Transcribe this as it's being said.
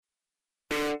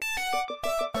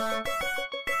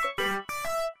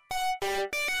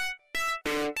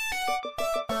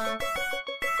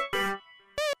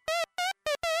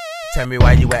Tell me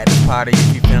why you at this party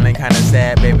if you feeling kinda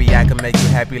sad. Baby, I can make you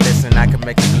happy, listen, I can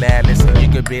make you glad. Listen, you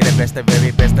could be the best, the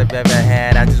very best I've ever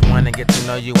had. I just wanna get to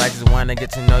know you, I just wanna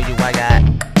get to know you. I got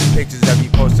pictures of you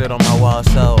posted on my wall,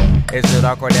 so is it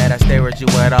awkward that I stare at you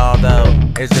at all though?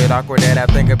 Is it awkward that I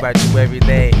think about you every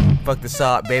day? Fuck the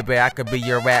salt, baby, I could be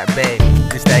your rap babe.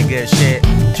 This that good shit,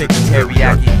 chicken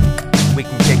teriyaki, we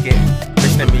can kick it.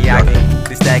 Mr. Miyagi,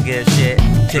 this that good shit,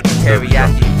 chicken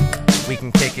teriyaki, we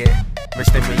can kick it.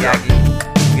 Mr. Miyagi,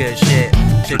 good shit,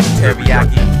 chicken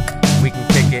teriyaki, we can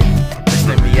kick it.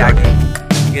 Mr. Miyagi,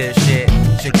 good shit,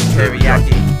 chicken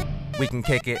teriyaki, we can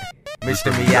kick it.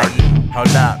 Mr. Miyagi,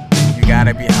 hold up, you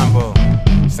gotta be humble.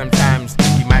 Sometimes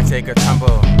you might take a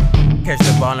tumble, catch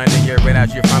the ball and then you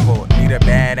realize you fumble. Need a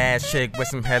badass chick with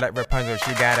some hair like Rapunzel.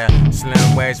 She got a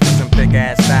slim waist with some thick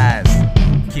ass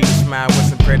thighs, cute smile with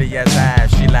some pretty ass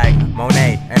eyes. She like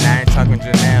Monet and I ain't talking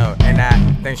Janelle, and I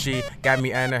think she got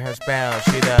me under her spell.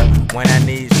 She the one I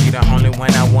need, she the only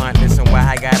one I want. Listen, why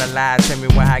I gotta lie, tell me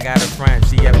why I gotta front.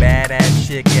 She a badass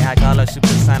chick, yeah, I call her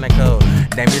supersonical.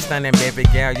 Damn, you're stunning, baby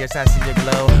girl, yes, I see your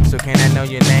glow. So can I know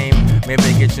your name, maybe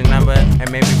get your number, and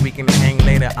maybe we can hang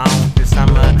later on this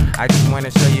summer. I just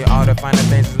wanna show you all the finer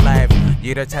things in life.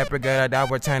 You the type of girl that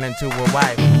would turn into a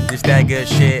wife. This that good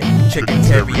shit, chicken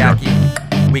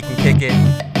teriyaki, we can kick it.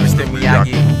 Mr.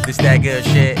 Miyagi, this that good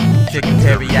shit, chicken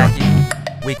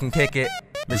teriyaki, we can kick it.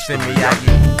 Mr. Miyagi,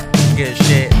 good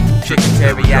shit, chicken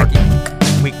teriyaki,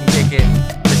 we can kick it.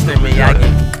 Mr.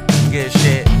 Miyagi, good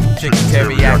shit, chicken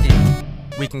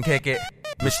teriyaki, we can kick it.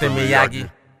 Mr. Miyagi.